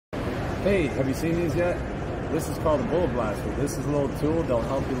Hey, have you seen these yet? This is called a bullet blaster. This is a little tool that'll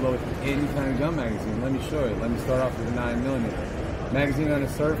help you load any kind of gun magazine. Let me show you. Let me start off with a 9mm. Magazine on the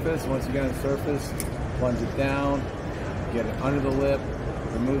surface. Once you get on the surface, plunge it down, get it under the lip,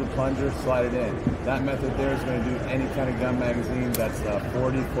 remove the plunger, slide it in. That method there is going to do any kind of gun magazine. That's a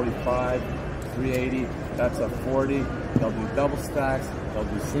 40, 45, 380. That's a 40. They'll do double stacks. They'll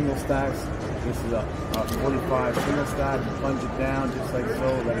do single stacks. This is a 45 single stack. Plunge it down just like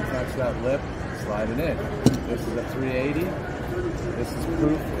so. Let it catch that lip. Slide it in. This is a 380. This is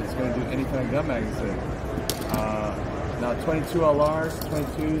proof it's going to do any kind of gun magazine. Now 22 LRs,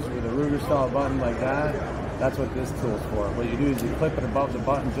 22s with a Ruger style button like that. That's what this tool is for. What you do is you clip it above the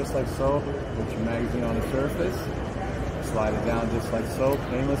button just like so. Put your magazine on the surface. Slide it down just like so,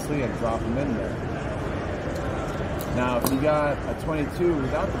 painlessly, and drop them in there. Now, if you got a 22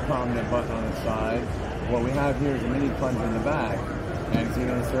 without the prominent button on the side, what we have here is a mini plunger in the back. Magazine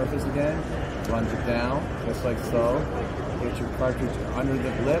on the surface again, plunge it down, just like so. Get your cartridge under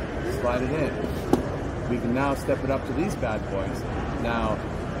the lip, slide it in. We can now step it up to these bad boys. Now,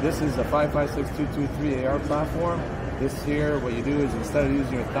 this is a 5.56 AR platform. This here, what you do is instead of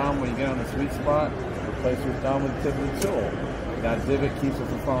using your thumb when you get on the sweet spot, replace your thumb with the tip of the tool. That divot keeps it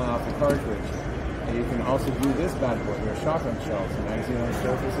from falling off the cartridge. And you can also do this bad boy here, shotgun shells. The magazine on the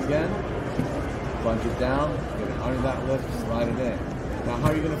surface again, plunge it down, get it under that lip, slide it in. Now,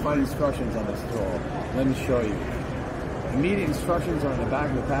 how are you going to find instructions on this tool? Let me show you. Immediate instructions are on the back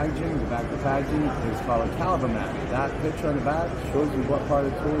of the packaging. The back of the packaging is called a caliber map. That picture on the back shows you what part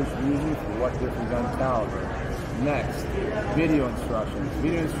of the tool is using for what different gun caliber. Next, video instructions.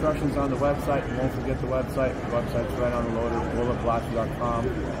 Video instructions on the website. You won't forget the website. The website's right on the loader, bulletblaster.com.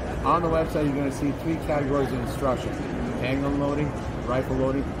 On the website, you're going to see 3 categories of instructions: handgun loading, rifle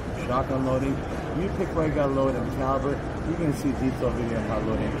loading, shotgun loading. You pick where you got to load and the caliber. You're going to see a detailed video on how to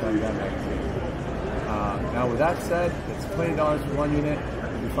load any kind of gun magazine. Now, with that said, it's $20 for 1 unit.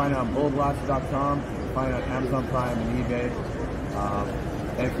 You can find it on bulletblaster.com. You can find it on Amazon Prime and eBay.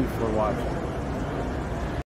 Thank you for watching.